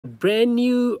brand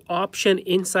new option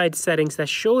inside settings that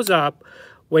shows up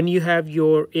when you have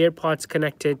your AirPods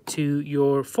connected to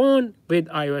your phone with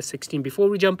iOS 16. Before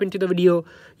we jump into the video,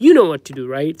 you know what to do,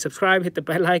 right? Subscribe, hit the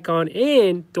bell icon,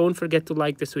 and don't forget to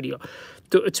like this video.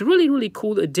 So it's a really, really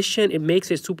cool addition. It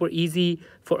makes it super easy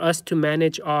for us to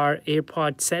manage our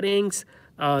AirPod settings.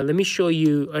 Let me show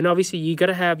you. And obviously, you got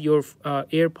to have your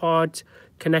AirPods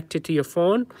connected to your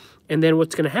phone. And then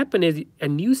what's going to happen is a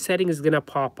new setting is going to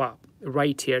pop up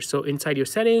right here. So inside your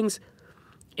settings,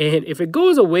 and if it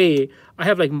goes away, I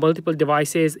have like multiple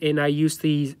devices and I use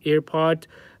these AirPods.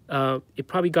 It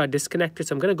probably got disconnected.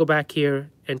 So I'm going to go back here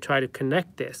and try to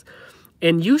connect this.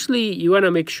 And usually you want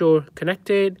to make sure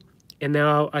connected. And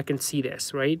now I can see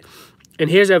this, right? And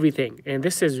here's everything. And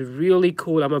this is really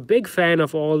cool. I'm a big fan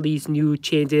of all these new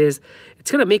changes.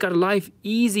 It's going to make our life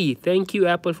easy. Thank you,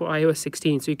 Apple, for iOS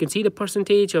 16. So you can see the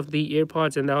percentage of the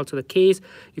AirPods and also the case.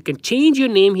 You can change your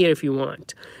name here if you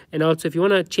want. And also if you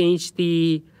want to change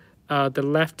the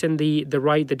left and the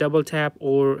right, the double tap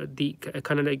or the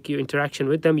kind of like your interaction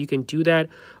with them, you can do that.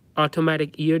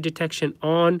 Automatic ear detection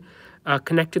on.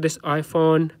 Connect to this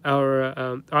iPhone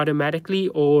or automatically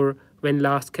or when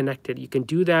last connected. You can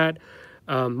do that.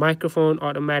 Microphone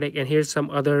automatic, and here's some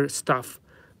other stuff.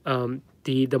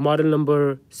 The model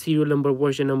number, serial number,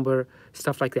 version number,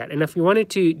 stuff like that. And if you wanted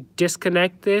to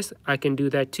disconnect this, I can do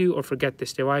that too, or forget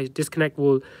this device. Disconnect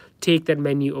will take that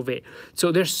menu away.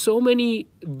 So there's so many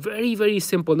very, very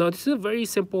simple. Now, this is a very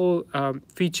simple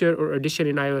feature or addition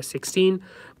in iOS 16,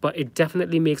 but it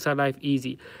definitely makes our life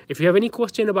easy. If you have any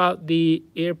question about the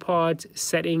AirPods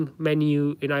setting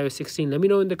menu in iOS 16, let me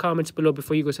know in the comments below.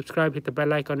 Before you go, subscribe, hit the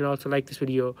bell icon, and also like this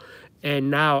video.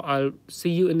 And now I'll see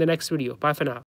you in the next video. Bye for now.